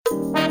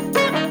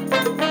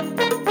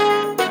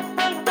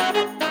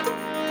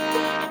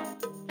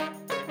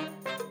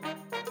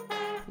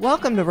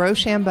Welcome to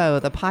Rochambeau,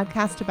 the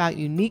podcast about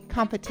unique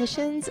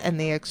competitions and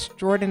the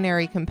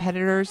extraordinary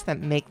competitors that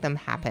make them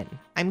happen.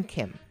 I'm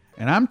Kim.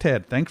 And I'm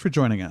Ted. Thanks for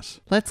joining us.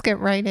 Let's get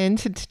right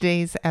into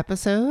today's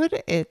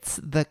episode. It's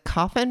the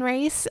coffin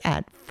race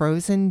at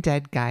Frozen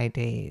Dead Guy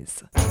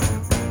Days.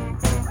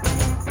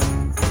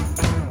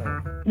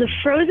 The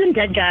Frozen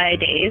Dead Guy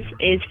Days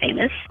is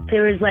famous.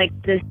 There was like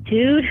this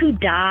dude who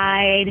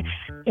died,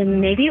 and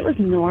maybe it was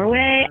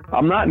Norway.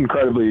 I'm not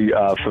incredibly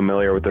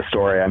familiar with the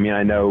story. I mean,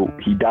 I know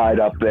he died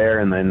up there,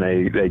 and then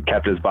they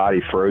kept his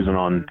body frozen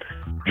on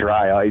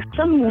dry ice.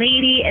 Some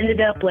lady ended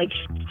up like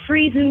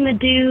freezing the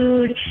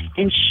dude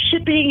and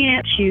shipping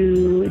it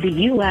to the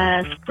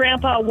U.S.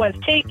 Grandpa was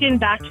taken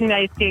back to the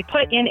United States,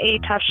 put in a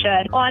tough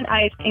shed on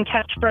ice, and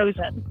kept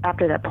frozen.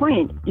 After that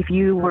point, if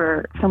you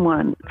were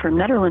someone from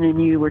Netherlands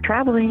and you were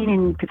traveling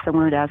and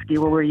someone would ask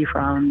you, well, where are you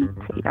from?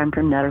 Say, I'm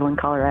from Netherlands,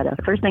 Colorado.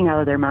 The first thing out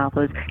of their mouth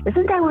was,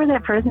 isn't that where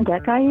that frozen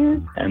dead guy is?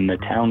 And the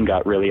town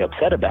got really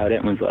upset about it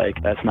and was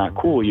like, that's not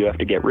cool. You have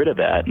to get rid of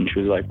that. And she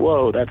was like,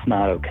 whoa, that's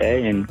not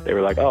okay. And they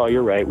were like, oh,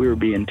 you're right. We were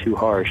being too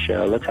harsh.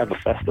 Let's have a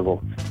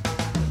festival.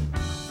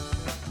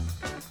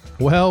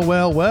 Well,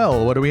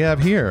 what do we have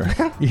here?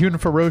 Even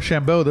for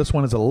Rochambeau, this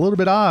one is a little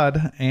bit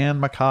odd and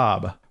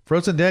macabre.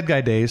 Frozen Dead Guy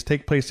Days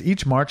take place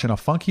each March in a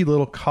funky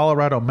little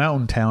Colorado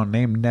mountain town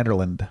named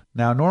Nederland.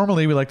 Now,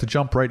 normally we like to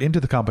jump right into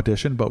the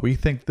competition, but we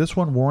think this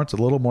one warrants a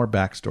little more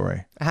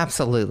backstory.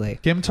 Absolutely.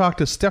 Kim talked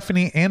to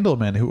Stephanie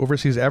Andelman, who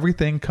oversees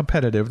everything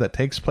competitive that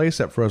takes place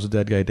at Frozen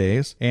Dead Guy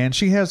Days, and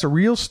she has a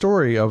real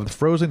story of the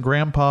frozen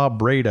grandpa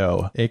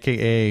Brado,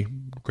 a.k.a.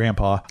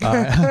 Grandpa,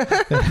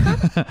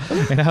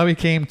 and how he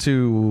came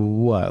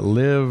to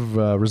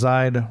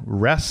reside,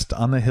 rest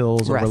on the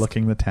hills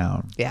overlooking the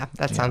town. Yeah,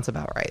 that sounds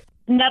about right.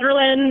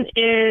 Netherlands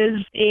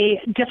is a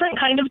different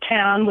kind of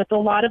town with a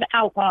lot of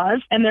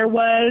outlaws, and there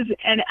was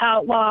an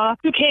outlaw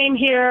who came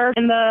here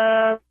in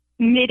the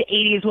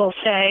mid-'80s, we'll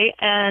say,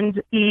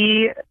 and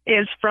he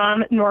is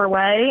from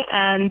Norway,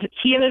 and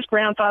he and his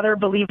grandfather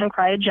believed in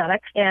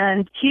cryogenics,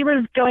 and he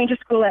was going to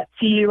school at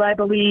CU, I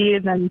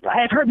believe, and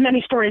I've heard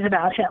many stories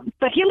about him.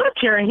 But he lived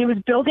here, and he was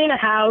building a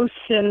house,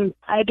 and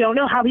I don't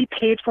know how he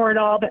paid for it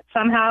all, but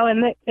somehow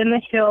in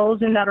the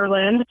hills in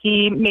Netherlands,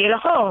 he made a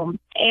home.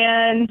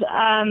 And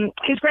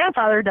his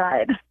grandfather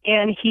died,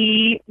 and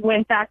he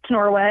went back to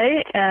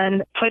Norway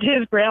and put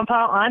his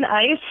grandpa on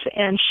ice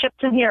and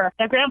shipped him here.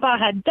 Now, grandpa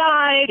had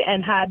died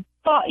and had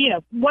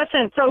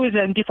wasn't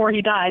frozen before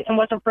he died and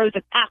wasn't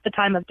frozen at the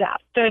time of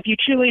death. So if you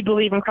truly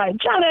believe in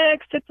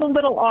cryogenics, it's a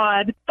little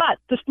odd. But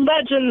the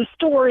legend, the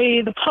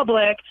story, the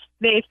public,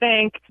 they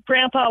think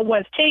grandpa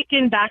was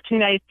taken back to the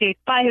United States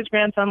by his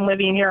grandson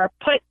living here,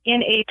 put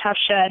in a tough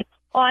shed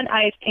on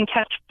ice and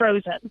kept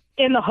frozen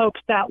in the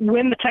hopes that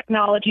when the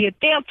technology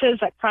advances,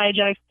 that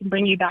cryogenics can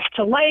bring you back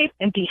to life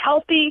and be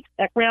healthy,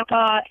 that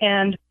grandpa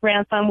and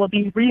grandson will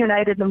be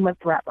reunited and live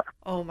forever.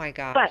 Oh my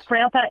gosh. But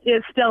grandpa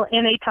is still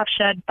in a tough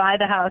shed by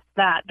the house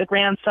that the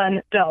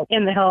grandson built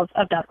in the hills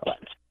of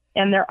Netherlands.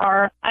 And there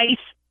are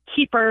ice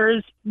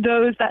keepers,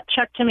 those that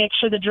check to make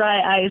sure the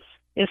dry ice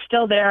is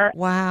still there.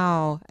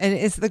 Wow. And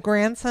is the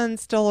grandson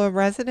still a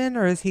resident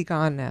or is he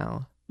gone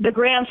now? The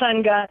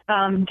grandson got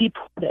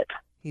deported.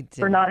 He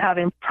did. For not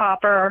having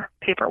proper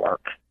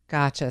paperwork.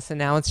 Gotcha. So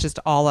now it's just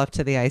all up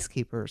to the ice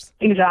keepers.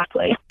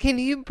 Exactly. Can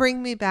you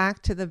bring me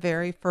back to the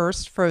very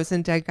first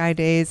Frozen Dead Guy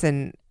Days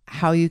and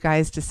how you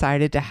guys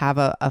decided to have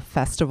a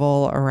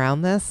festival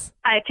around this?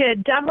 I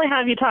could definitely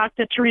have you talk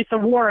to Teresa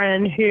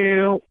Warren,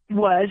 who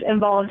was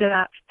involved in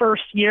that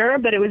first year,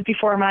 but it was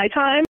before my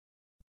time.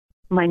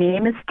 My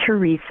name is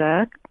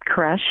Teresa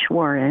Kresh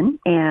Warren,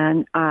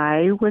 and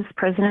I was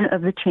president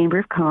of the Chamber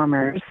of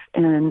Commerce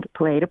and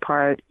played a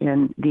part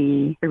in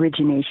the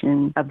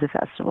origination of the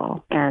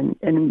festival, and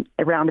in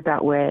a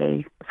roundabout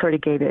way sort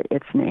of gave it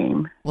its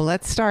name. Well,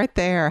 let's start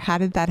there. How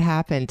did that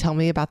happen? Tell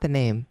me about the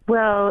name.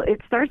 Well,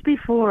 it starts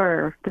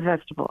before the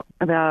festival.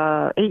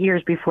 About 8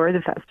 years before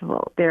the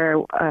festival, there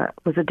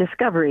was a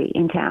discovery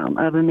in town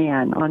of a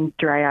man on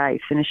dry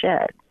ice in a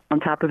shed on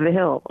top of a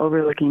hill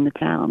overlooking the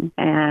town.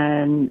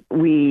 And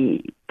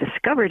we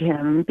discovered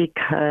him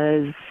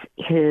because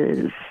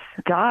his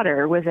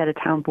daughter was at a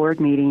town board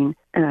meeting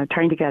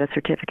trying to get a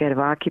certificate of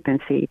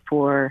occupancy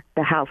for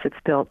the house that's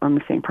built on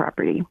the same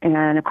property.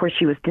 And of course,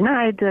 she was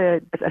denied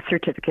a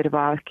certificate of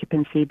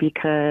occupancy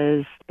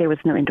because there was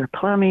no indoor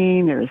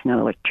plumbing, there was no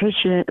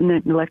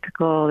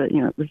electrical,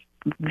 it was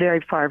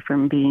very far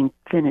from being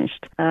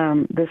finished.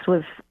 This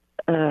was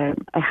a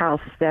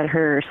house that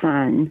her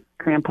son,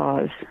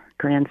 Grandpa's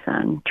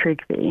grandson,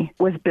 Trygve,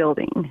 was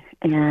building,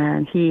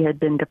 and he had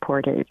been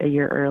deported a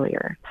year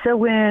earlier. So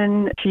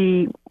when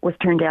she was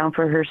turned down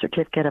for her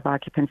certificate of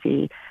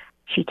occupancy,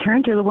 she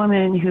turned to the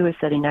woman who was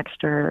sitting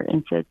next to her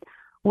and said,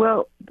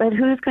 well, but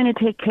who's going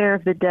to take care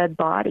of the dead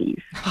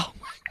bodies? Oh,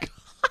 my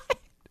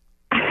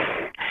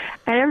God.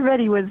 And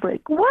everybody was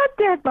like, what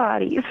dead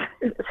bodies?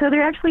 So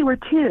there actually were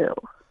two.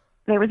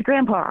 There was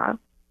Grandpa,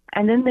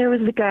 and then there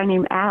was a guy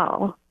named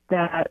Al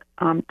that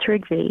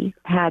Trygve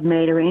had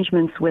made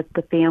arrangements with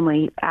the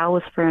family. Al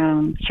was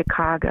from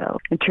Chicago,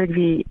 and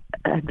Trygve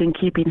had been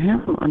keeping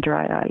him on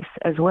dry ice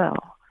as well.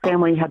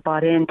 Family had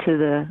bought into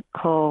the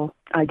whole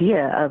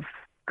idea of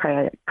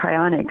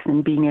cryonics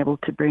and being able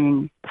to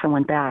bring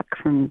someone back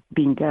from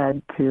being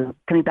dead to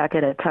coming back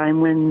at a time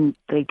when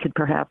they could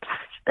perhaps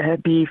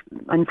be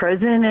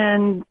unfrozen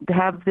and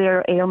have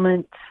their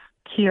ailments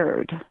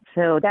cured.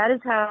 So that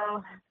is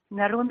how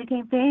Nederland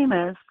became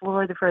famous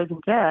for the frozen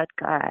dead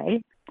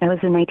guy. That was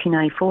in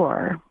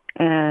 1994.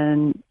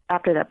 And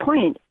after that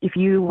point, if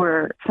you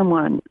were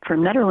someone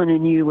from Nederland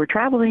and you were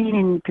traveling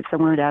and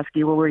someone would ask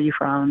you, well, where are you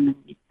from? And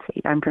you'd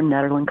say, I'm from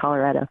Nederland,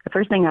 Colorado. The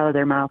first thing out of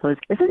their mouth was,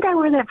 isn't that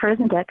where that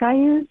frozen dead guy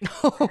is?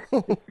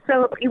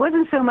 So he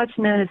wasn't so much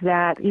known as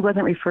that. He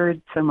wasn't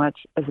referred so much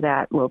as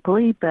that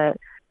locally, but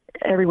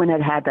everyone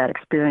had that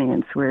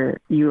experience where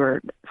you were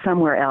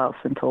somewhere else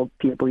and told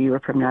people you were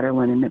from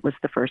Nederland, and it was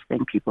the first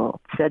thing people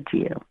said to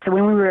you. So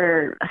when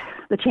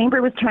the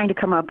Chamber was trying to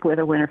come up with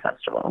a winter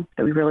festival,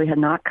 so we really had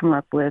not come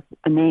up with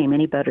a name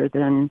any better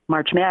than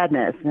March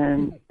Madness,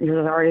 and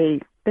there's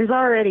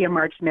already a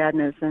March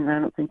Madness, and I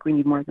don't think we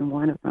need more than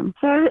one of them.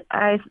 So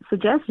I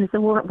suggested,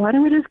 well, why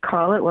don't we just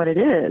call it what it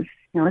is?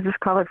 Let's just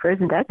call it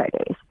Frozen Dead Guy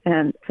Days.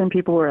 And some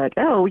people were like,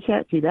 oh, we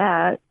can't do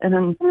that. And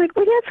then I'm like,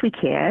 well, yes, we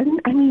can.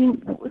 I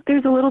mean,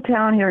 there's a little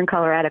town here in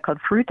Colorado called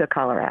Fruita,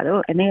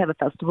 Colorado, and they have a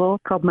festival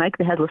called Mike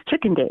the Headless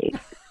Chicken Days.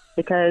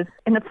 Because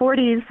in the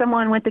 40s,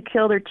 someone went to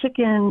kill their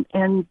chicken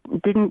and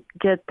didn't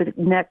get the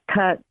neck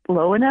cut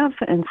low enough.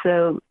 And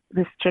so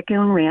this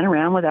chicken ran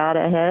around without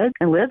a head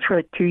and lived for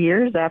like 2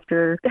 years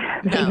after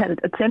they had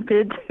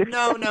attempted.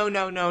 No.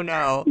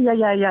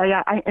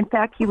 Yeah. In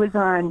fact, he was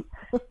on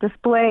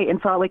display in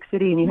Salt Lake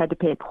City, and you had to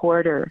pay a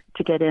quarter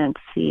to get in to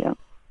see him.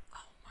 Oh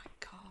my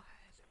God,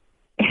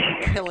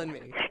 you're killing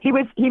me.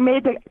 He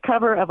made the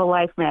cover of a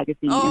Life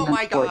magazine. Oh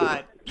my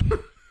God,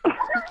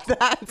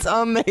 that's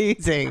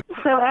amazing.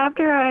 So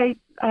after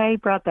I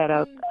brought that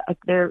up,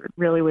 there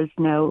really was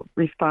no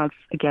response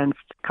against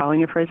calling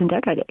it Frozen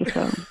Dead Guy Day.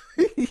 So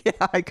yeah,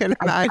 I can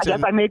imagine. I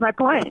guess I made my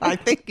point. I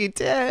think you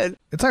did.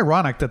 It's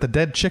ironic that the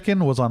dead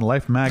chicken was on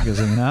Life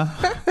magazine, huh?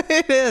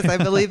 It is. I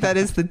believe that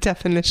is the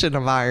definition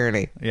of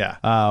irony. Yeah.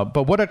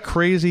 But what a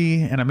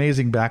crazy and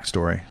amazing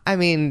backstory. I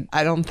mean,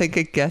 I don't think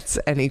it gets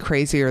any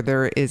crazier.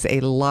 There is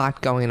a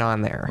lot going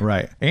on there.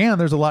 Right. And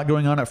there's a lot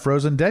going on at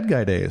Frozen Dead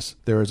Guy Days.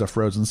 There is a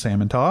frozen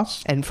salmon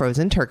toss. And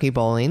frozen turkey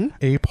bowling.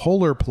 A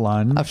polar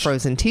plunge. A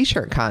frozen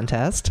t-shirt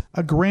contest.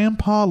 A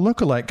grandpa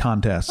lookalike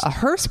contest. A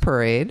hearse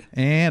parade.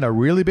 And a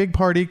really big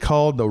party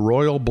called the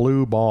Royal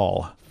Blue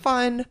Ball.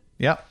 Fun.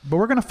 Yep, but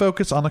we're going to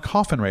focus on the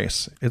coffin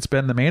race. It's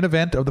been the main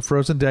event of the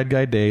Frozen Dead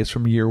Guy Days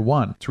from year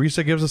one.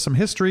 Teresa gives us some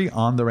history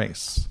on the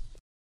race.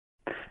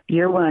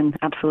 Year one,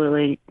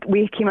 absolutely.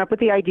 We came up with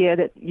the idea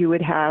that you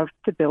would have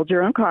to build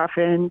your own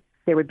coffin.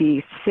 There would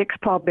be 6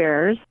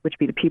 pallbearers, which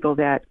would be the people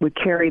that would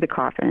carry the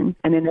coffin.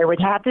 And then there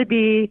would have to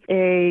be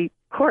a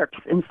corpse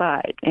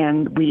inside.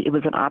 And it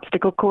was an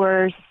obstacle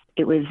course.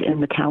 It was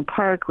in the town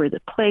park where the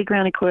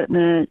playground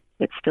equipment,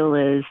 it still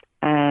is.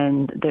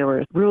 And there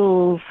were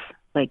rules.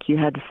 Like you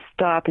had to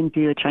stop and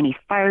do a Chinese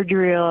fire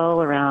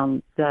drill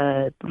around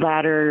the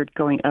ladder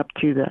going up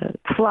to the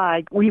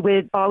flag. We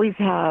would always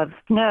have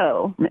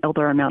snow. The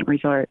Eldora Mountain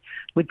Resort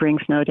would bring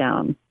snow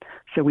down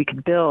so we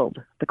could build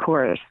the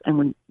course.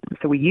 And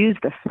so we used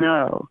the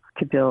snow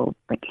to build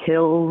like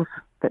hills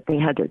that they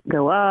had to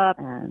go up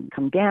and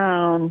come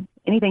down,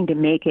 anything to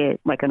make it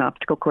like an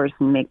obstacle course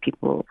and make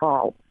people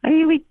fall. I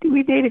mean, we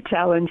made it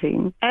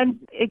challenging. And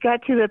it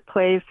got to the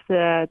place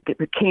that it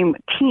became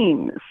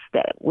teams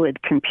that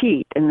would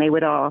compete, and they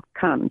would all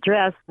come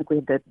dressed. Like we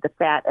had the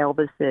fat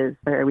Elvises,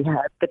 or we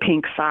had the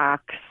pink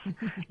socks,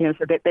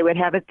 so that they would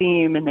have a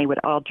theme, and they would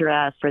all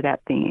dress for that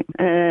theme.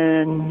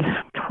 And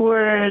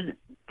toward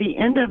the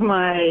end of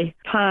my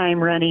time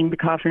running the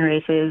coffin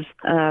races,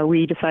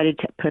 we decided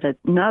to put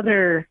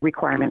another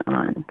requirement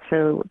on,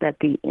 so that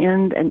the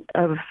end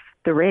of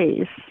the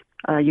race,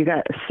 you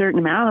got a certain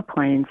amount of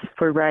points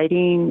for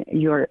writing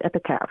your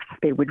epitaph.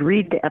 They would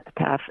read the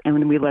epitaph, and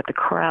then we let the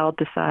crowd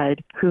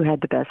decide who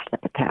had the best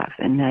epitaph,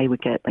 and they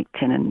would get like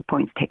 10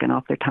 points taken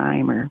off their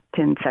time, or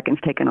 10 seconds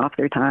taken off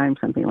their time,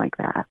 something like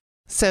that.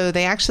 So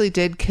they actually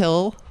did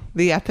kill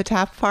the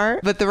epitaph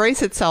part, but the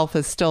race itself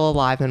is still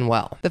alive and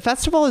well. The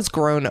festival has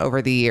grown over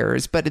the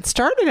years, but it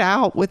started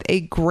out with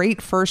a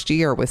great first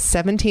year with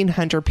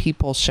 1,700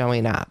 people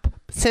showing up.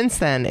 Since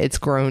then, it's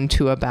grown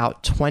to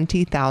about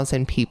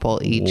 20,000 people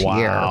each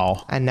year.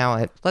 I know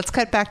it. Let's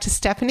cut back to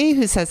Stephanie,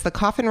 who says the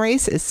coffin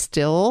race is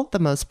still the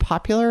most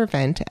popular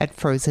event at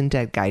Frozen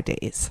Dead Guy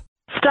Days.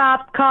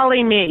 Stop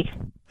calling me.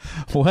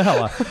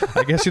 Well,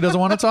 I guess she doesn't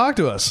want to talk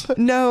to us.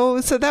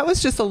 No, so that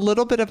was just a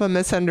little bit of a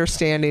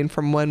misunderstanding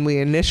from when we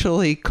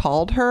initially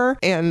called her,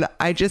 and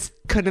I just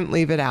couldn't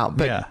leave it out.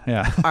 But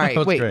yeah. All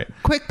right, wait. Great.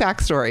 Quick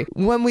backstory.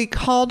 When we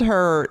called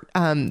her,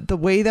 the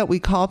way that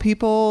we call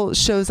people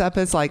shows up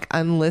as like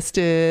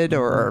unlisted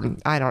or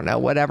I don't know,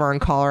 whatever on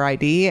caller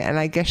ID, and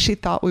I guess she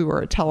thought we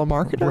were a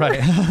telemarketer.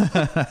 Right.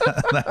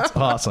 That's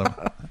awesome.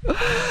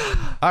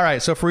 All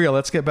right, so for real,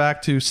 let's get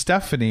back to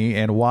Stephanie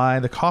and why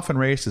the coffin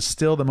race is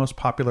still the most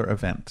popular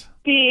event.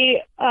 The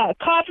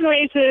coffin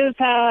races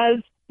has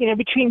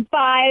between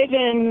 5,000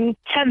 and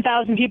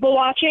 10,000 people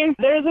watching.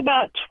 There's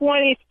about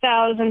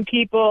 20,000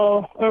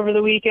 people over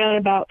the weekend,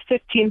 about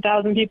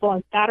 15,000 people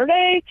on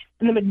Saturday,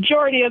 and the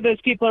majority of those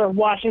people are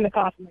watching the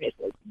coffin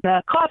races.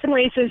 The coffin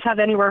races have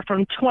anywhere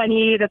from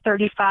 20 to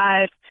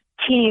 35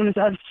 teams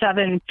of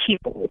 7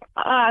 people.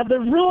 The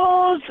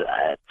rules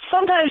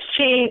sometimes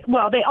change.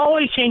 Well, they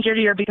always change year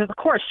to year because the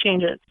course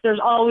changes. There's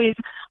always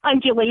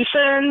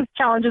undulations,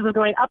 challenges of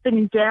going up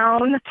and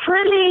down,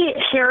 pretty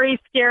hairy,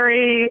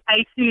 scary,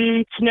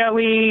 icy,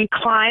 snowy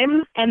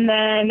climbs. And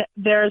then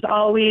there's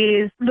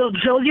always little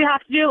drills you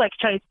have to do, like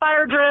Chinese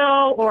fire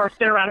drill, or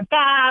spin around a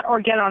bat,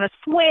 or get on a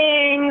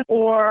swing,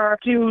 or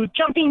do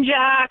jumping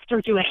jacks,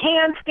 or do a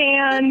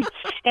handstand.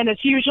 And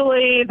it's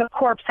usually the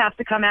corpse has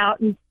to come out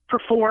and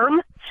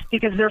perform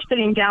because they're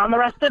sitting down the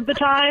rest of the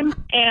time.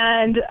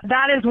 And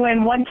that is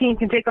when one team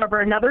can take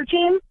over another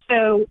team.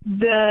 So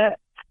the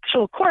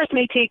actual course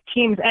may take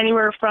teams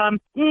anywhere from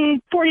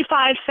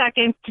 45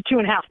 seconds to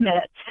 2.5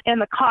 minutes.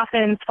 And the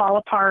coffins fall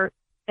apart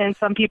and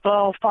some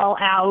people fall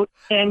out,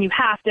 and you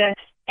have to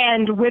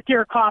end with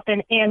your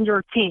coffin and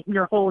your team,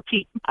 your whole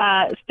team.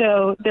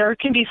 So there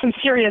can be some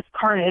serious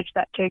carnage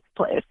that takes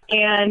place.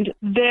 And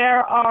there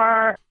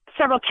are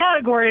several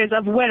categories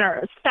of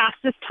winners.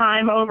 Fastest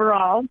time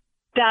overall,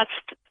 best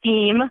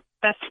theme,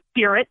 best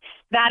spirit.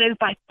 That is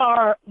by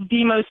far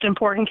the most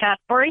important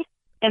category.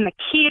 And the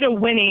key to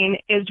winning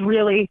is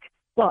really,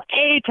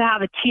 to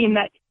have a team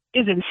that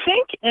is in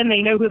sync and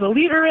they know who the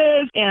leader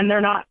is and they're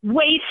not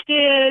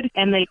wasted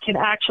and they can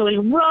actually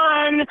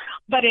run,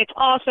 but it's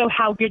also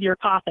how good your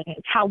coffin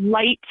is, how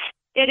light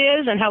it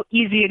is and how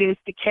easy it is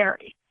to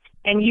carry.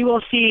 And you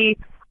will see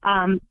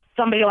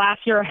somebody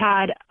last year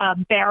had a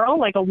barrel,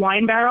 like a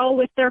wine barrel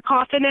with their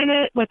coffin in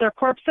it, with their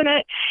corpse in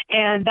it,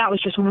 and that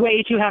was just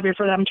way too heavy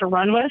for them to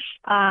run with.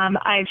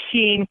 I've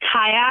seen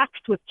kayaks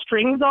with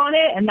strings on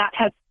it, and that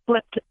has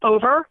flipped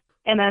over,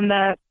 and then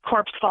the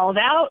corpse falls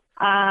out.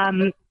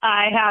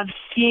 I have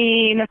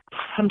seen,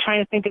 I'm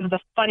trying to think of the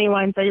funny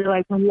ones that you're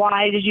like,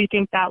 why did you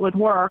think that would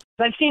work?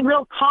 I've seen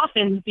real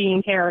coffins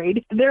being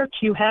carried. They're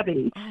too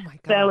heavy. Oh my gosh.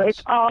 So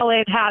it's all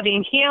in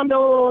having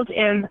handles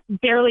and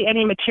barely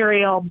any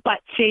material, but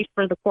safe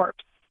for the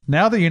corpse.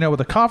 Now that you know what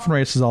the coffin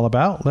race is all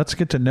about, let's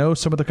get to know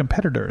some of the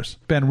competitors.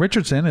 Ben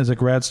Richardson is a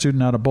grad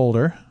student out of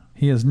Boulder.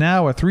 He is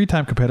now a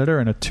 3-time competitor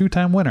and a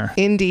 2-time winner.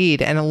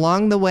 Indeed. And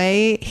along the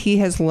way, he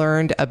has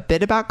learned a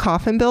bit about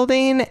coffin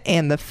building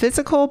and the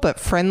physical but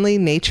friendly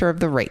nature of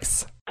the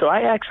race. So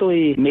I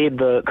actually made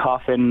the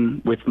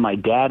coffin with my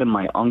dad and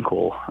my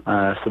uncle.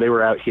 So they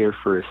were out here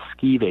for a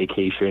ski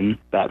vacation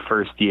that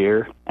first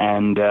year,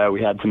 and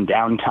we had some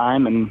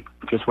downtime and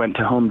just went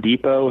to Home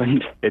Depot,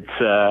 and it's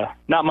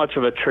not much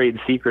of a trade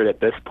secret at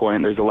this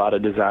point. There's a lot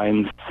of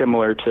designs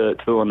similar to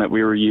the one that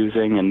we were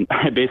using, and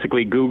I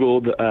basically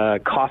Googled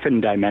coffin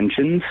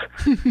dimensions,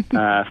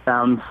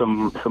 found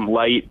some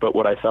light but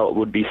what I felt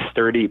would be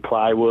sturdy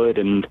plywood,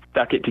 and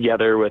stuck it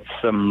together with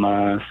some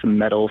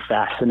metal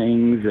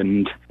fastenings.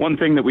 And one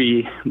thing that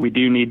we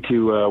do need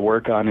to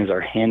work on is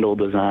our handle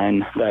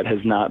design. That has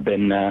not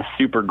been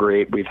super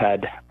great. We've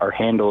had our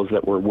handles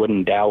that were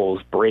wooden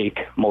dowels break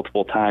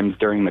multiple times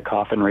during the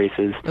coffin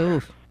races.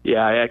 Oof.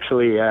 Yeah, I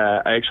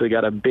actually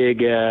got a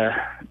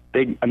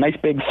nice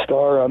big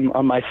star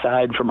on my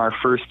side from our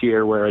first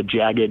year where a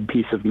jagged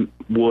piece of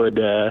wood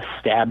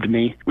stabbed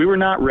me. We were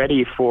not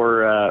ready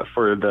for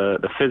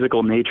the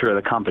physical nature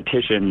of the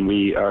competition.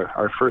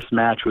 Our first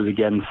match was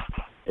against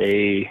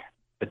a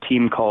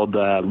team called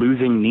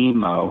Losing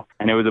Nemo,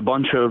 and it was a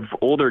bunch of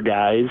older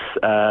guys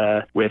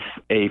with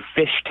a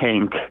fish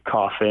tank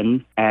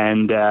coffin,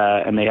 and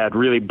they had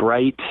really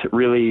bright,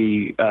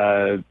 really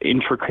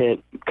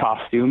intricate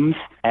costumes.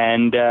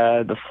 And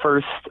the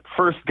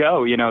first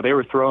go, they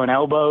were throwing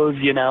elbows,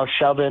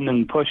 shoving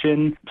and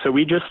pushing. So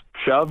we just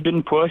shoved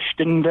and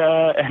pushed and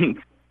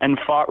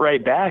fought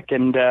right back.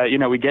 And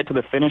we get to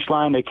the finish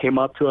line. They came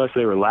up to us.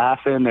 They were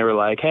laughing. They were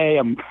like, "Hey,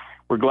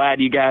 we're glad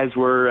you guys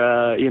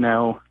were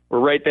we're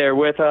right there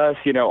with us,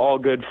 all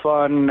good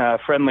fun,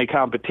 friendly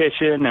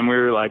competition." And we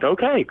were like,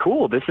 okay,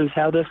 cool. This is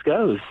how this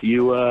goes.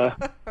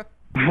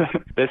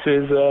 This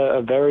is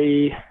a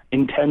very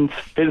intense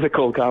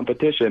physical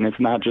competition. It's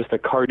not just a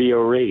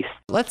cardio race.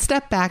 Let's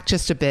step back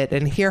just a bit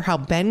and hear how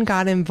Ben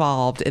got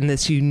involved in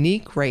this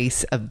unique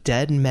race of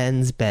dead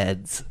men's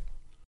beds.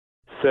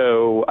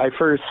 So I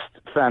first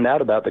found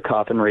out about the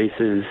coffin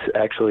races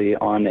actually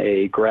on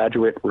a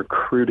graduate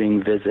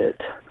recruiting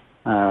visit.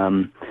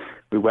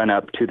 We went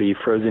up to the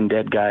Frozen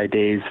Dead Guy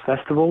Days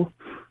Festival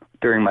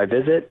during my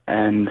visit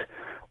and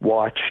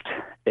watched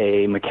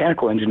a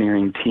mechanical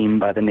engineering team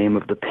by the name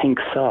of the Pink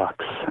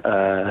Sox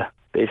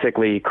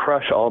basically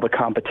crush all the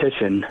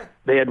competition.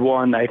 They had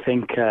won, I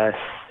think,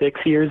 6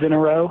 years in a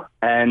row,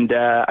 and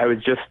I was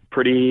just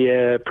pretty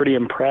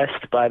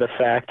impressed by the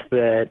fact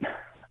that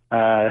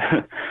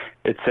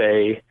It's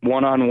a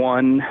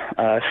one-on-one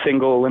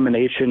single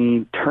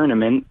elimination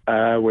tournament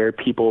where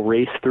people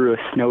race through a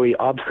snowy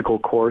obstacle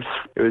course.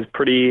 It was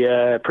pretty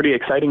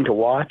exciting to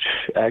watch.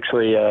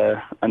 Actually,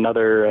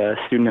 another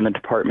student in the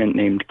department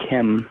named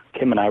Kim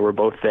and I were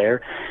both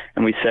there,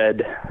 and we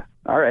said,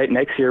 all right,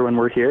 next year when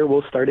we're here,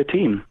 we'll start a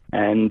team.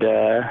 And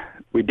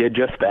we did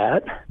just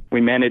that. We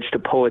managed to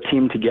pull a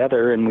team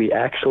together, and we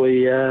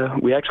actually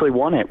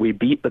won it. We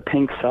beat the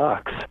Pink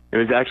Sox. It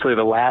was actually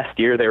the last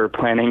year they were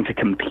planning to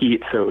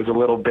compete, so it was a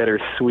little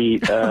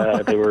bittersweet.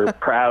 They were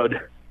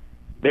proud.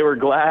 They were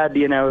glad,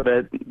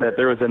 that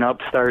there was an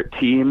upstart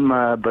team,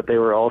 but they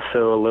were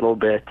also a little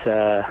bit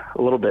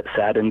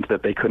saddened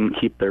that they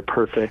couldn't keep their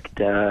perfect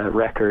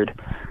record.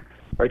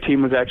 Our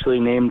team was actually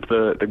named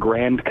the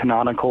Grand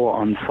Canonical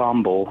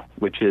Ensemble,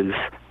 which is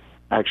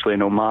actually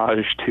an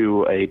homage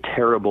to a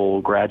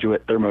terrible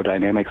graduate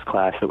thermodynamics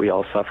class that we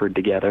all suffered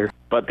together.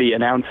 But the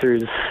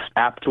announcers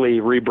aptly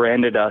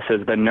rebranded us as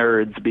the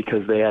Nerds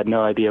because they had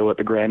no idea what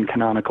the Grand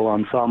Canonical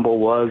Ensemble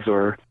was,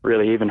 or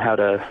really even how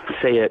to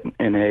say it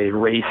in a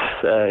race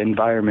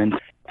environment.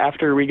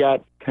 After we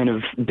got kind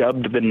of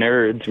dubbed the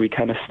Nerds, we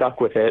kind of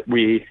stuck with it.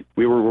 We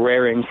were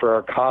wearing for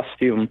our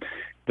costume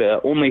the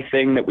only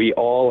thing that we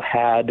all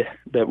had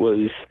that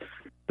was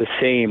the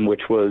same,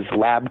 which was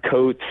lab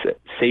coats,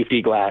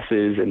 safety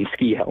glasses, and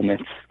ski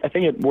helmets. I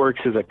think it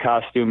works as a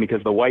costume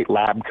because the white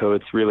lab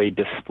coats really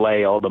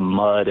display all the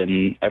mud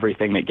and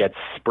everything that gets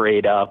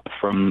sprayed up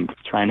from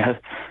trying to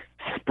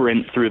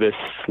sprint through this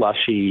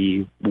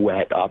slushy,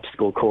 wet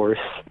obstacle course.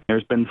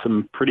 There's been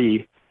some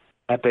pretty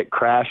epic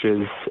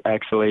crashes,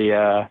 actually,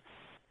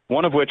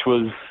 one of which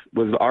was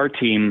our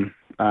team.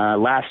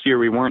 Last year,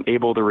 we weren't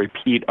able to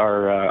repeat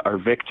our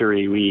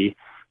victory. We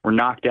were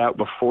knocked out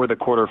before the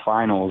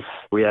quarterfinals.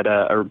 We had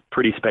a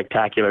pretty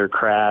spectacular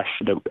crash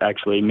that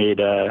actually made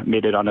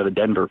it onto the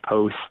Denver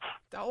Post.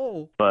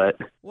 Oh, but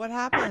what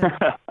happened?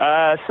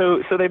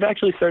 So they've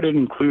actually started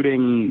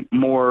including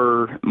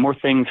more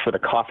things for the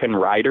coffin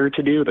rider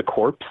to do, the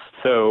corpse.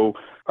 So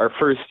our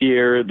first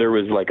year, there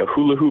was like a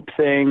hula hoop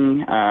thing.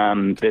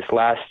 This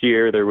last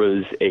year, there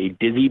was a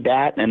dizzy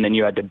bat, and then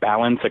you had to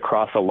balance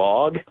across a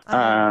log.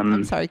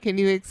 I'm sorry, can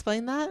you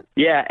explain that?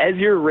 Yeah, as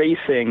you're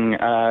racing,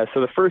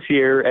 so the first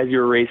year, as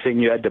you're racing,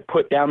 you had to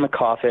put down the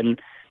coffin.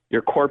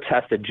 Your corpse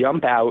has to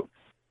jump out,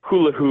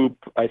 hula hoop,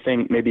 I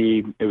think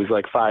maybe it was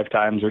like 5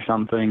 times or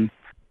something,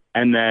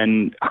 and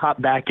then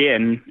hop back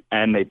in,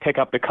 and they pick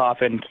up the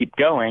coffin, keep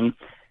going.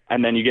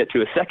 And then you get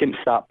to a second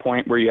stop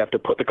point where you have to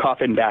put the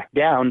coffin back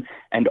down,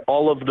 and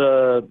all of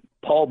the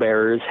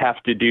pallbearers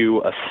have to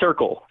do a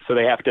circle. So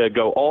they have to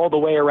go all the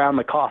way around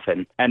the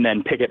coffin and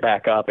then pick it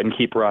back up and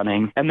keep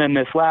running. And then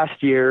this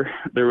last year,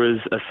 there was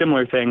a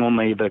similar thing,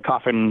 only the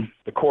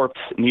corpse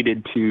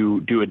needed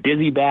to do a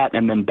dizzy bat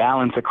and then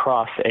balance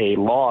across a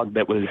log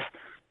that was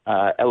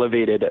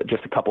elevated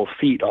just a couple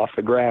feet off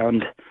the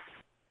ground.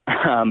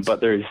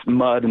 But there's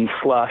mud and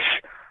slush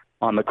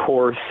on the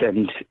course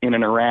and in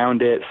and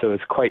around it, so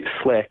it's quite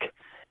slick.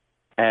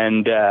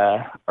 And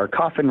our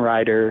coffin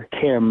rider,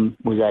 Kim,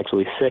 was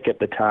actually sick at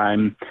the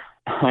time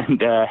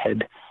and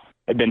had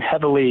been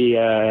heavily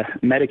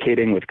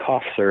medicating with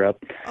cough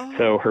syrup,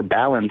 so her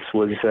balance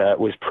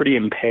was pretty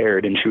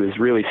impaired, and she was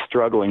really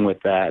struggling with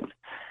that.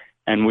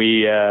 And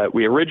we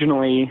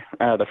originally,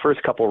 the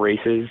first couple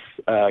races,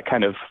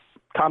 kind of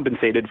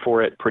compensated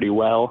for it pretty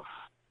well,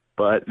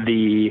 but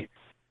the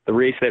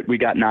race that we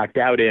got knocked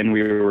out in,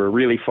 we were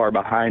really far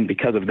behind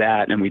because of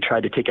that, and we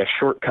tried to take a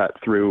shortcut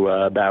through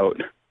about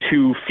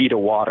 2 feet of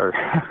water.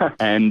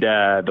 And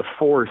the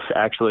force,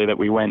 actually, that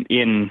we went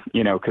in,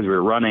 because we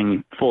were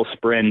running full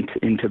sprint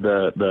into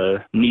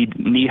the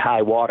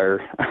knee-high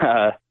water,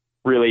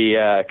 really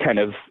kind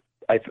of,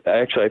 I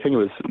think it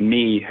was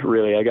me,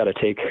 really. I got to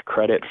take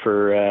credit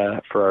for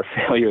our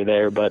failure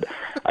there, but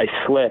I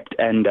slipped,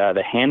 and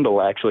the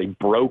handle actually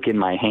broke in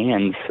my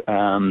hands,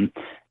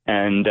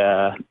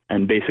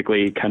 and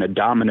basically kind of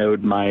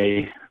dominoed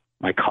my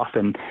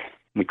coffin.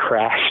 We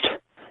crashed.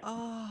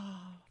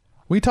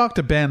 We talked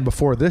to Ben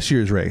before this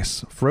year's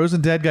race.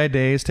 Frozen Dead Guy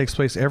Days takes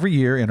place every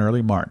year in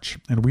early March,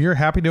 and we are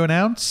happy to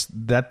announce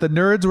that the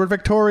Nerds were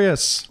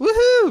victorious.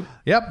 Woohoo!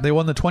 Yep, they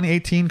won the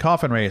 2018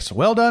 coffin race.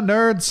 Well done,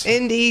 Nerds.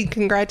 Indeed,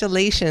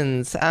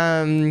 congratulations.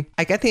 I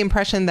get the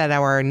impression that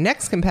our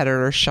next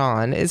competitor,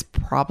 Sean, is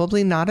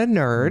probably not a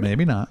nerd.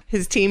 Maybe not.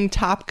 His team,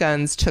 Top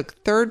Guns,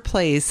 took 3rd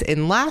place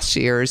in last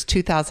year's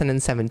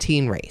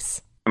 2017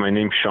 race. My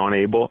name's Sean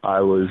Abel. I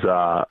was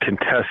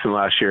contestant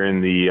last year in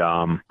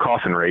the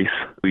coffin race.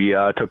 We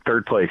took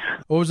 3rd place.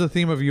 What was the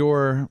theme of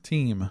your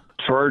team?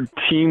 So our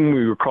team,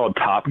 we were called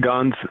Top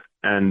Guns,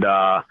 and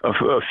a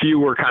few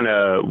were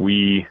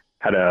we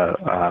had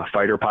a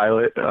fighter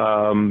pilot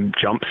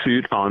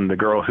jumpsuit on the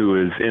girl who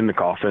was in the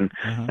coffin,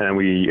 and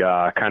we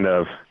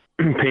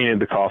painted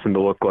the coffin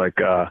to look like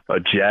a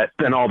jet.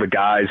 Then all the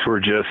guys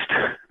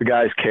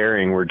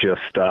carrying were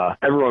just,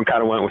 everyone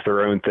kind of went with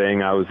their own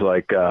thing. I was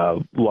like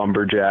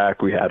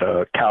lumberjack. We had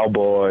a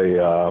cowboy,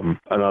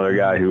 another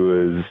guy who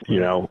was,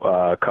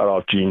 cut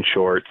off jean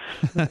shorts,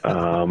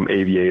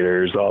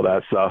 aviators, all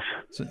that stuff.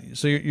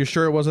 So you're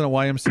sure it wasn't a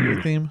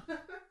YMCA theme?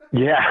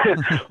 Yeah,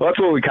 well, that's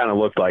what we kind of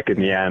looked like in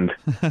the end.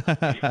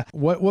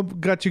 What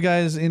got you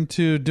guys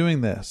into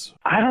doing this?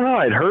 I don't know.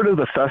 I'd heard of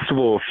the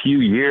festival a few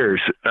years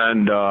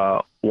and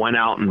went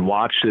out and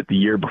watched it the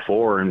year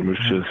before and was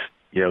just,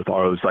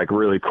 thought it was like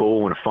really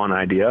cool and a fun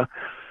idea.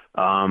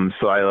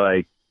 So I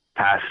like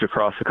passed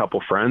across a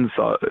couple friends,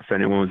 saw if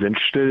anyone was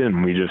interested,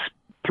 and we just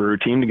threw a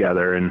team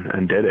together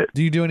and did it.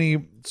 Do you do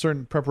any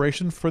certain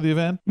preparation for the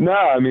event? No,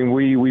 I mean,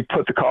 we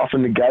put the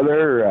coffin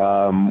together.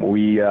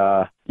 We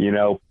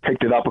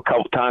picked it up a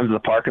couple times in the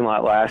parking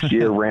lot last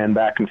year, ran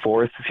back and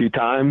forth a few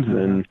times,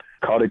 and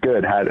caught it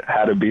good.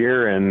 Had a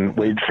beer and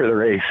waited for the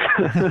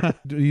race.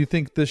 Do you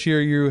think this year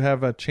you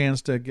have a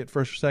chance to get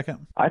first or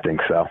second? I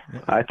think so.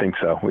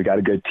 We got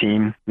a good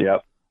team.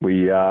 Yep.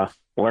 We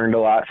learned a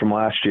lot from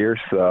last year,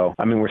 so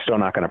I mean, we're still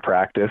not going to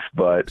practice,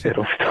 but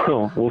it'll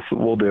still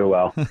we'll do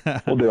well.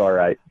 We'll do all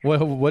right.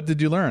 What did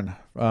you learn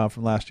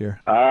from last year?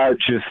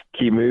 Just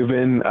keep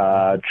moving.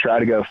 Try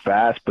to go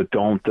fast, but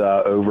don't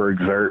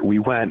overexert. We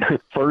went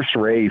first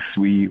race.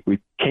 We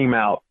came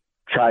out,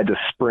 tried to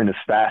sprint as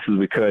fast as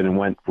we could, and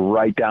went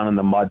right down in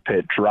the mud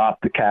pit.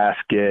 Dropped the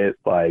casket.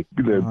 Like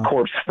the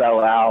corpse fell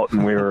out,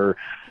 and we were.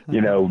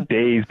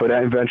 Days, but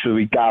eventually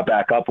we got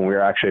back up and we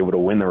were actually able to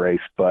win the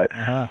race. But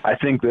I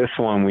think this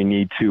one we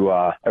need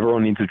to,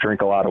 everyone needs to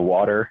drink a lot of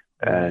water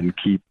and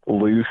keep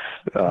loose.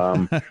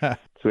 So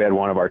we had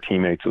one of our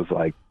teammates was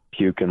like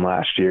puking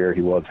last year.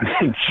 He wasn't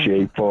in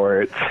shape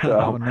for it.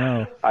 So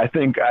no. I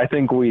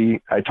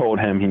told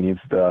him he needs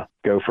to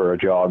go for a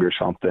jog or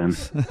something,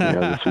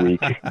 this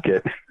week,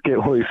 get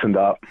loosened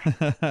up.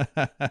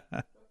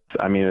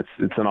 I mean,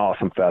 it's an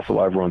awesome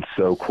festival. Everyone's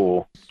so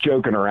cool.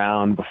 Joking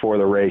around before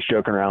the race,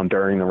 joking around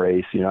during the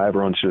race.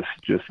 Everyone's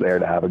just there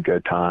to have a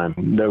good time.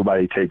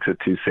 Nobody takes it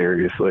too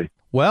seriously.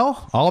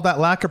 Well, all that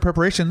lack of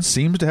preparation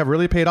seems to have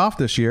really paid off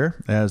this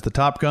year, as the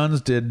Top Guns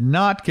did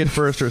not get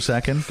first or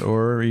second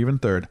or even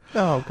third.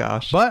 Oh,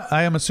 gosh. But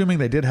I am assuming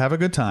they did have a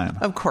good time.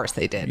 Of course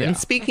they did. Yeah. And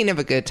speaking of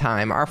a good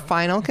time, our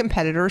final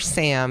competitor,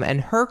 Sam, and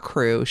her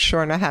crew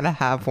sure know how to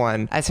have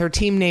one, as her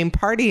team name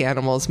Party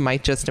Animals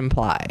might just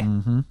imply.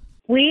 Mm-hmm.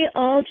 We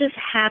all just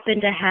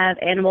happen to have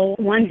animal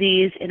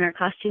onesies in our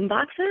costume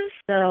boxes,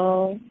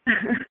 so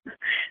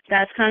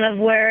that's kind of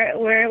where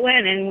it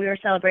went, and we were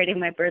celebrating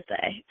my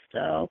birthday,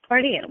 so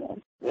Party Animal.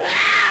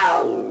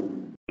 Wow!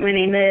 My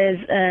name is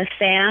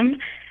Sam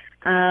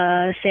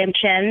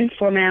Chen,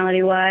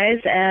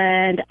 formality-wise,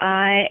 and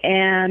I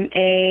am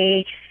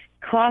a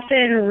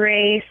coffin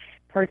race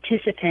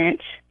participant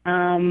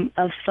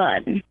of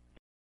fun.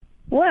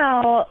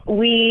 Well,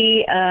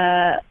 we,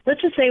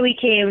 let's just say we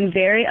came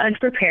very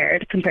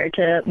unprepared compared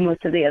to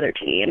most of the other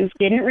teams.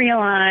 Didn't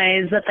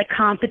realize that the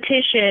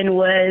competition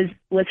was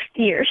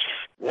fierce.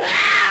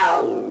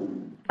 Wow!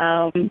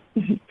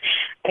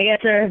 I guess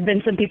there have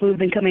been some people who've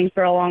been coming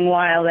for a long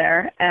while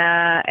there,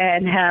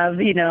 and have,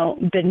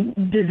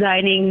 been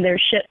designing their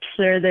ships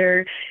or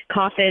their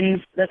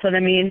coffins, that's what I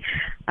mean,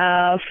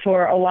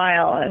 for a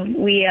while.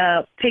 We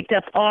picked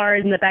up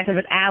ours in the back of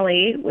an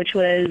alley, which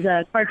was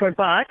a cardboard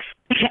box,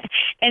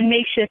 and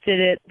makeshifted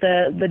it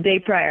the day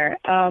prior.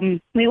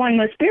 We won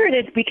Most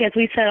Spirited because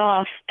we set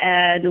off,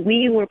 and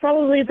we were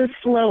probably the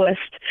slowest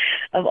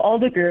of all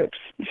the groups.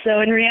 So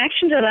in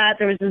reaction to that,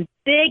 there was this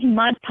big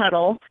mud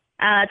puddle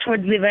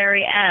towards the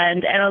very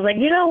end, and I was like,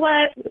 you know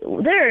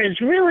what? There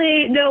is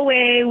really no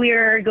way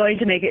we're going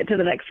to make it to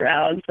the next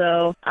round.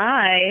 So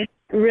I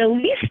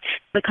released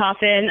the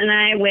coffin, and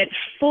I went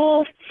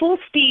full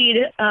speed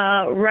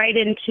right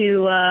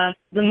into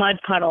the mud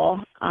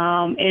puddle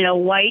in a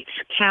white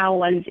cow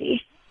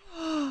onesie.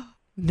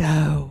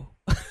 No.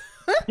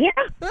 Yeah.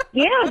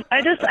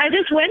 I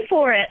just went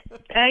for it,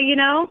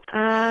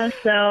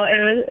 So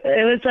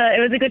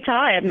it was a good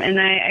time, and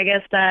I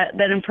guess that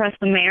impressed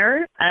the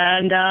mayor,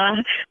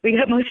 and we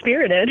got Most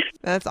Spirited.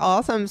 That's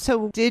awesome.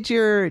 So did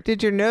your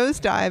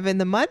nosedive in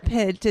the mud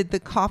pit? Did the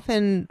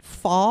coffin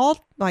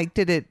fall? Like,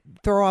 did it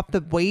throw up the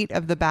weight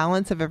of the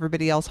balance of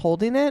everybody else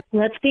holding it?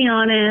 Let's be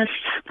honest.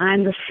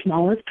 I'm the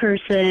smallest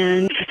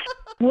person.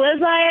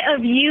 Was I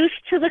of use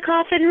to the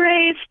coffin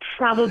race?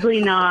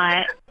 Probably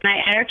not. I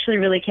actually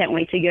really can't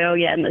wait to go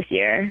again this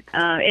year.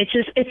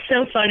 It's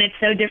so fun. It's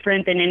so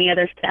different than any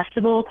other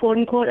festival, quote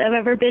unquote, I've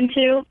ever been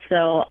to.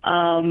 So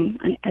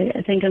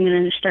I think I'm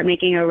going to start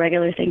making a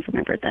regular thing for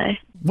my birthday.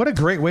 What a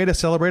great way to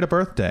celebrate a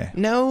birthday.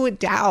 No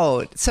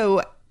doubt.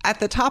 So at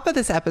the top of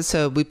this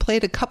episode, we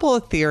played a couple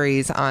of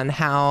theories on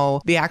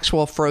how the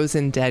actual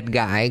frozen dead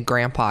guy,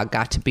 Grandpa,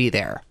 got to be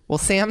there. Well,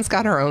 Sam's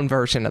got her own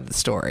version of the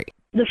story.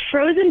 The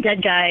Frozen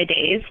Dead Guy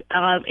Days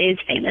is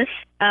famous,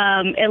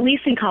 at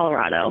least in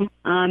Colorado.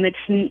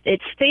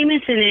 It's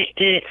famous in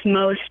its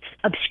most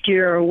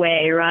obscure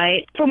way,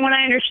 right? From what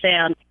I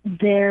understand,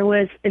 there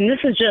was, and this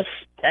is just,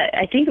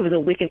 I think it was a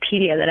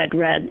Wikipedia that I'd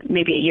read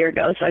maybe a year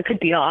ago, so I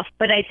could be off.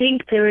 But I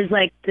think there was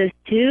like this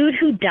dude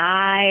who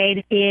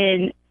died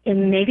in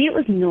maybe it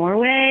was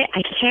Norway.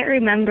 I can't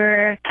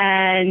remember.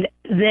 And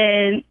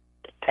then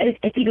I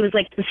think it was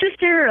like the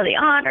sister or the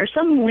aunt or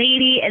some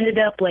lady ended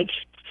up like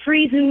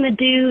freezing the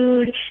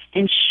dude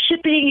and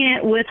shipping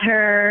it with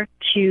her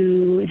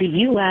to the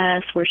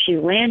U.S. where she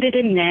landed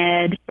in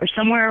Ned or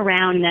somewhere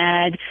around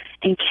Ned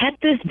and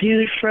kept this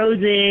dude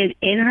frozen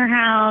in her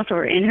house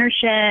or in her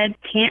shed.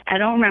 I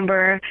don't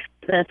remember.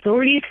 The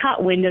authorities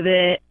caught wind of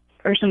it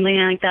or something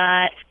like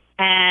that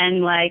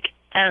and like,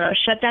 I don't know,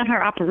 shut down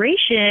her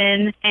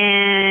operation.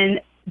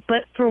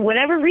 But for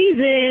whatever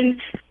reason,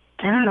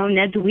 I don't know,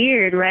 Ned's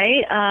weird,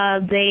 right?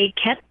 They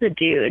kept the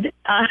dude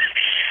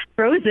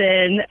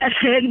frozen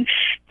and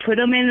put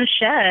him in the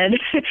shed.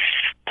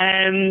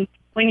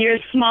 When you're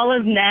as small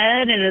as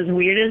Ned and as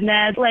weird as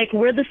Ned, like,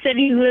 we're the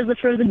city who is the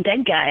frozen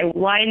dead guy.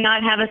 Why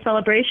not have a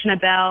celebration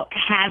about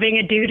having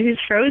a dude who's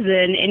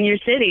frozen in your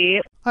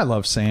city? I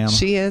love Sam.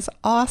 She is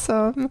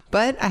awesome.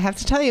 But I have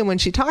to tell you, when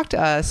she talked to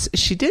us,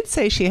 she did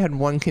say she had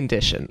one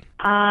condition.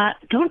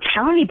 Don't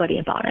tell anybody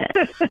about it.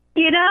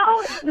 You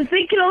know, the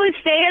thing can only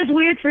stay as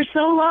weird for so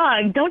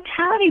long. Don't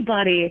tell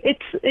anybody.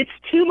 It's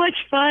too much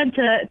fun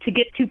to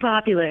get too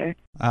popular.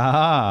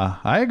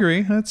 I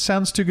agree. That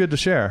sounds too good to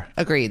share.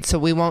 Agreed. So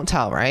we won't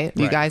tell, right?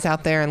 You guys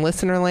out there in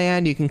listener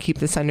land, you can keep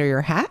this under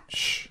your hat.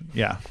 Shh.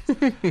 Yeah.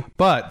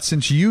 But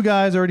since you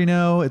guys already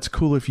know, it's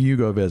cool if you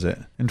go visit.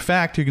 In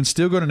fact, you can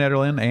still go to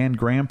Nederland, and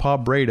Grandpa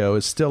Brado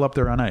is still up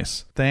there on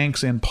ice.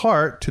 Thanks in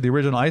part to the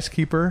original ice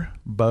keeper,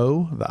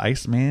 Bo the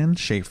Iceman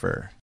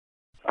Schaefer.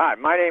 Hi,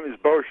 my name is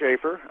Bo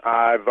Schaefer.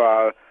 I've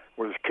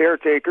was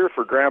caretaker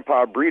for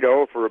Grandpa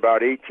Brito for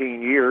about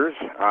 18 years.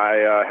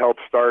 I helped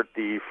start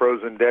the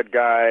Frozen Dead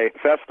Guy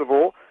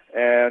Festival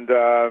and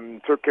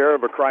took care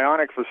of a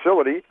cryonic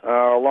facility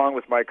along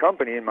with my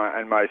company and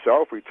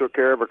myself. We took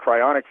care of a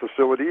cryonic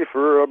facility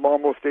for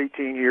almost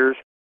 18 years.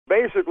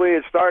 Basically,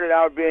 it started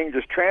out being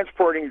just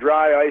transporting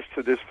dry ice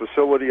to this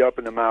facility up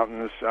in the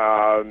mountains.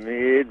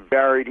 It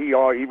varied. He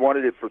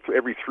wanted it for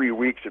every 3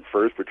 weeks at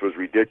first, which was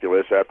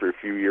ridiculous. After a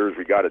few years,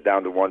 we got it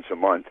down to once a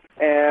month.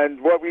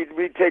 And what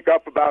we'd take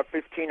up about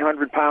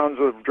 1,500 pounds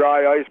of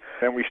dry ice,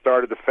 and we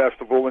started the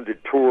festival and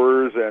did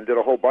tours and did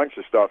a whole bunch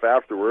of stuff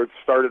afterwards.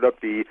 Started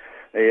up the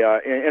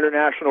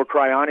International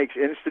Cryonics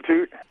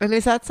Institute. And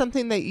is that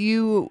something that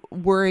you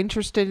were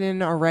interested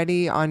in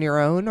already on your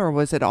own, or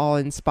was it all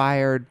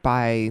inspired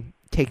by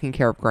taking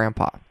care of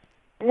Grandpa?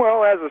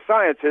 Well, as a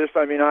scientist,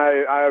 I mean,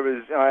 I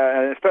was,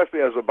 and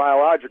especially as a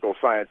biological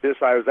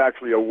scientist, I was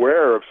actually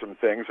aware of some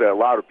things that a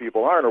lot of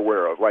people aren't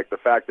aware of, like the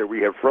fact that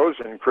we have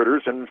frozen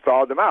critters and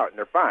thawed them out, and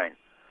they're fine.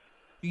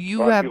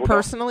 You have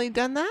personally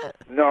done that?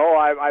 No,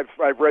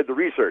 I've read the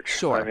research.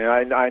 Sure. I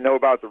mean, I know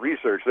about the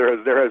research. There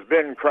has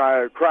been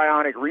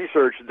cryonic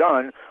research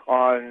done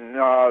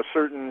on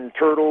certain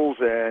turtles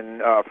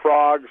and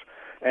frogs,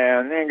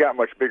 and they ain't got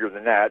much bigger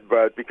than that.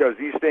 But because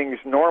these things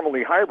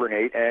normally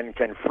hibernate and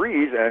can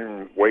freeze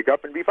and wake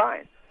up and be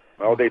fine.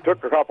 Well, they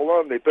took a couple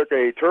of them. They took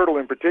a turtle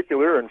in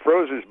particular and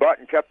froze his butt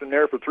and kept him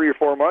there for 3 or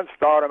 4 months,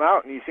 thawed him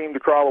out, and he seemed to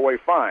crawl away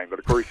fine. But,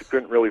 of course, he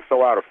couldn't really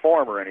fill out a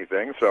form or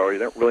anything, so you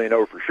don't really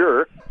know for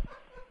sure.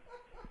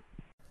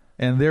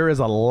 And there is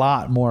a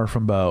lot more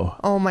from Bo.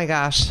 Oh, my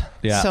gosh.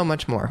 Yeah. So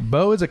much more.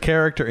 Bo is a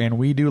character, and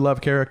we do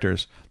love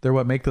characters. They're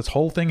what make this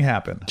whole thing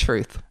happen.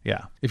 Truth.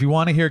 Yeah. If you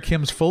want to hear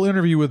Kim's full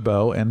interview with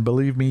Bo, and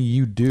believe me,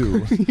 you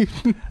do,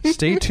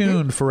 stay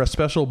tuned for a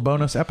special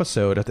bonus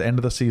episode at the end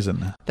of the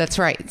season. That's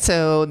right.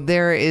 So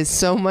there is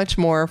so much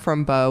more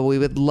from Bo. We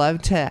would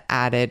love to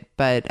add it,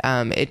 but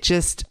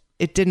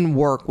it didn't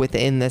work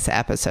within this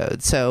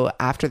episode. So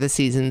after the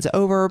season's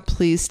over,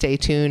 please stay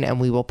tuned and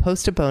we will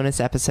post a bonus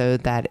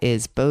episode that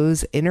is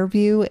Bo's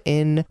interview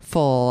in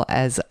full,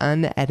 as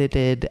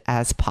unedited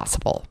as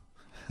possible.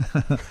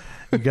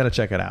 You got to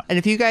check it out. And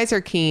if you guys are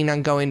keen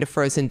on going to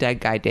Frozen Dead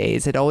Guy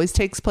Days, it always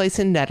takes place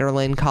in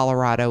Nederland,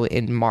 Colorado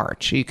in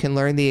March. You can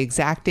learn the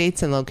exact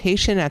dates and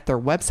location at their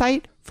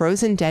website,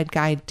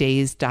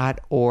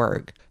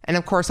 frozendeadguydays.org. And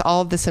of course,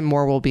 all of this and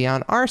more will be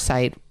on our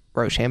site,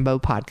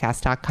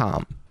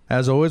 RochambeauPodcast.com.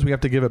 As always, we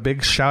have to give a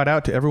big shout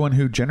out to everyone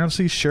who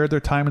generously shared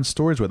their time and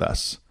stories with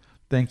us.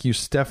 Thank you,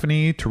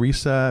 Stephanie,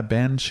 Teresa,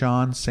 Ben,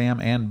 Sean,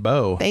 Sam, and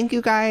Bo. Thank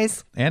you,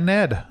 guys. And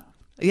Ned.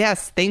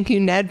 Yes, thank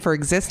you, Ned, for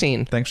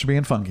existing. Thanks for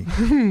being funky.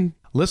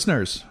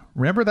 Listeners,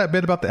 remember that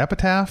bit about the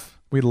epitaph?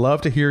 We'd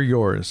love to hear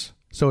yours.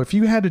 So if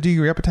you had to do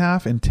your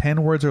epitaph in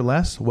 10 words or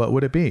less, what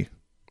would it be?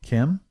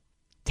 Kim?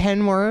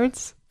 10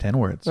 words? 10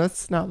 words.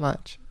 That's not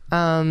much.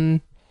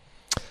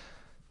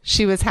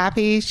 She was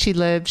happy, she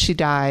lived, she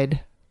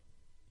died.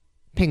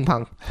 Ping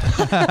pong.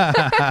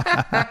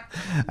 I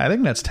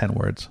think that's 10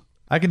 words.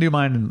 I can do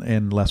mine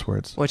in less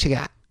words. What you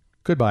got?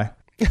 Goodbye.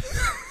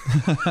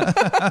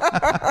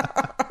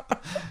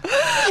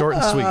 Short and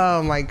Sweet.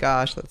 Oh my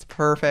gosh, that's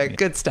perfect.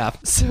 Good stuff.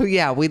 So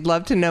yeah, we'd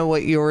love to know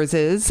what yours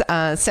is.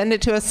 Send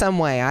it to us some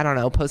way. I don't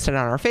know. Post it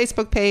on our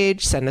Facebook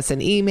page. Send us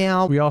an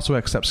email. We also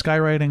accept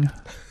skywriting.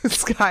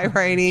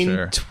 Skywriting,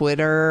 Sure.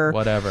 Twitter,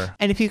 Whatever.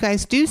 And if you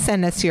guys do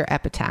send us your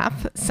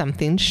epitaph,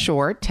 something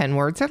short, 10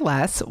 words or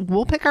less,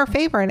 we'll pick our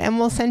favorite and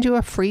we'll send you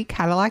a free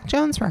Cadillac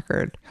Jones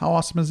record. How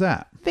awesome is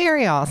that?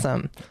 Very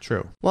awesome.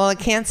 True. Well, I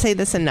can't say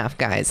this enough,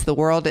 guys. The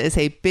world is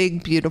a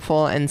big,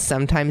 beautiful, and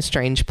sometimes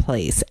strange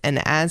place.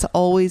 And as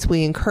always,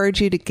 we encourage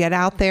you to get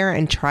out there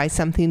and try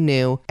something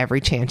new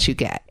every chance you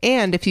get.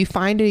 And if you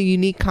find a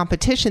unique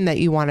competition that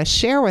you want to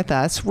share with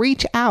us,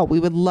 reach out. We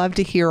would love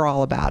to hear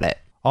all about it.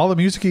 All the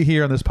music you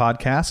hear on this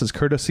podcast is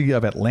courtesy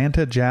of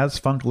Atlanta jazz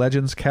funk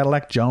legends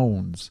Cadillac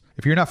Jones.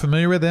 If you're not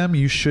familiar with them,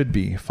 you should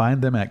be.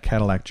 Find them at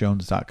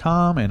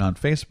CadillacJones.com and on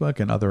Facebook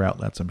and other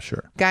outlets, I'm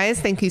sure. Guys,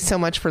 thank you so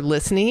much for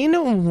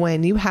listening.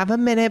 When you have a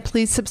minute,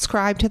 please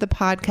subscribe to the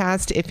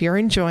podcast if you're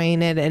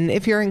enjoying it. And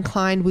if you're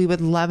inclined, we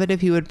would love it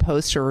if you would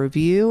post a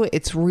review.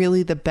 It's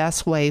really the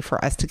best way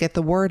for us to get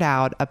the word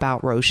out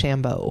about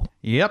Rochambeau.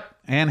 Yep.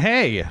 And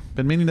hey,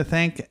 been meaning to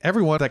thank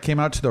everyone that came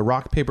out to the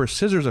rock, paper,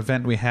 scissors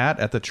event we had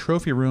at the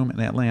Trophy Room in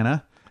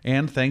Atlanta.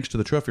 And thanks to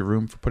the Trophy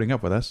Room for putting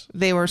up with us.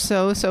 They were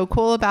so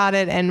cool about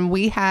it. And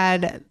we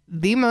had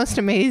the most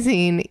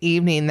amazing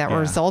evening that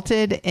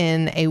resulted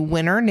in a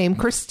winner named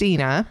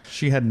Christina.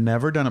 She had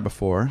never done it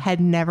before. Had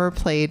never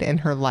played in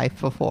her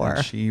life before.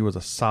 And she was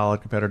a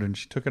solid competitor and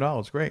she took it all. It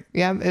was great.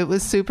 Yeah, it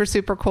was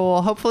super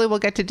cool. Hopefully we'll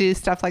get to do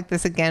stuff like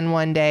this again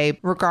one day.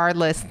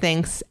 Regardless,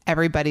 thanks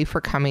everybody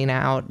for coming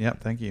out.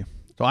 Yep, thank you.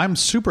 So I'm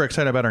super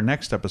excited about our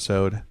next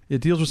episode.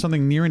 It deals with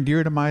something near and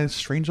dear to my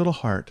strange little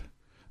heart.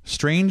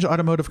 Strange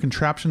automotive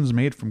contraptions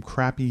made from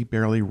crappy,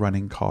 barely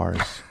running cars.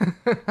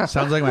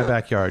 Sounds like my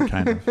backyard,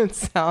 kind of. It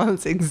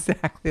sounds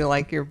exactly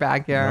like your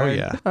backyard. Oh,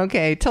 yeah.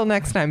 Okay, till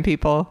next time,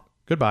 people.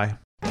 Goodbye.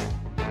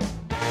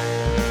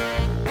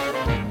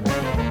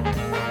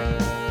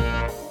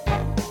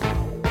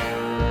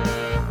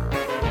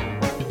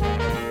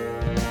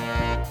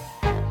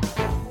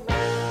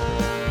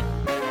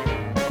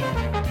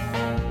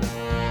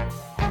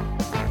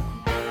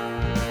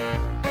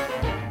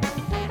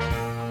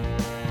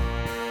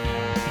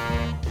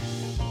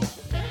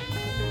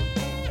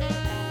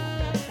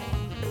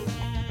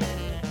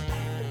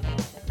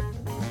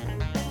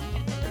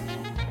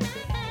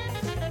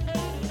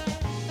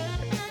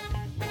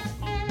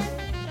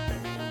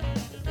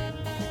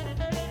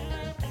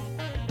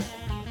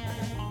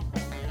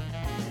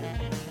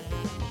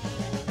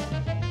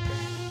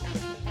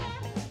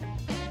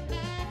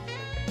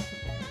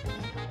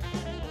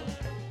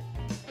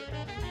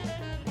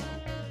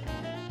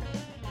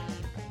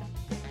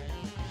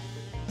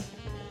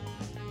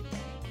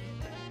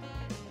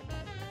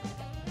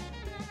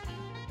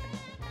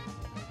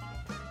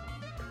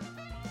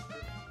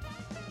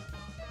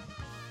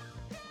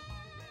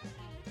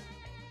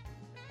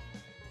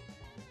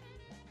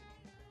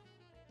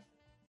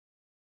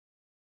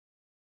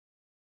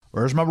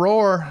 Where's my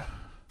roar?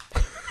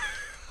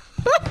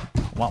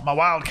 Want my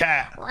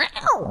wildcat.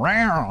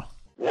 Wow.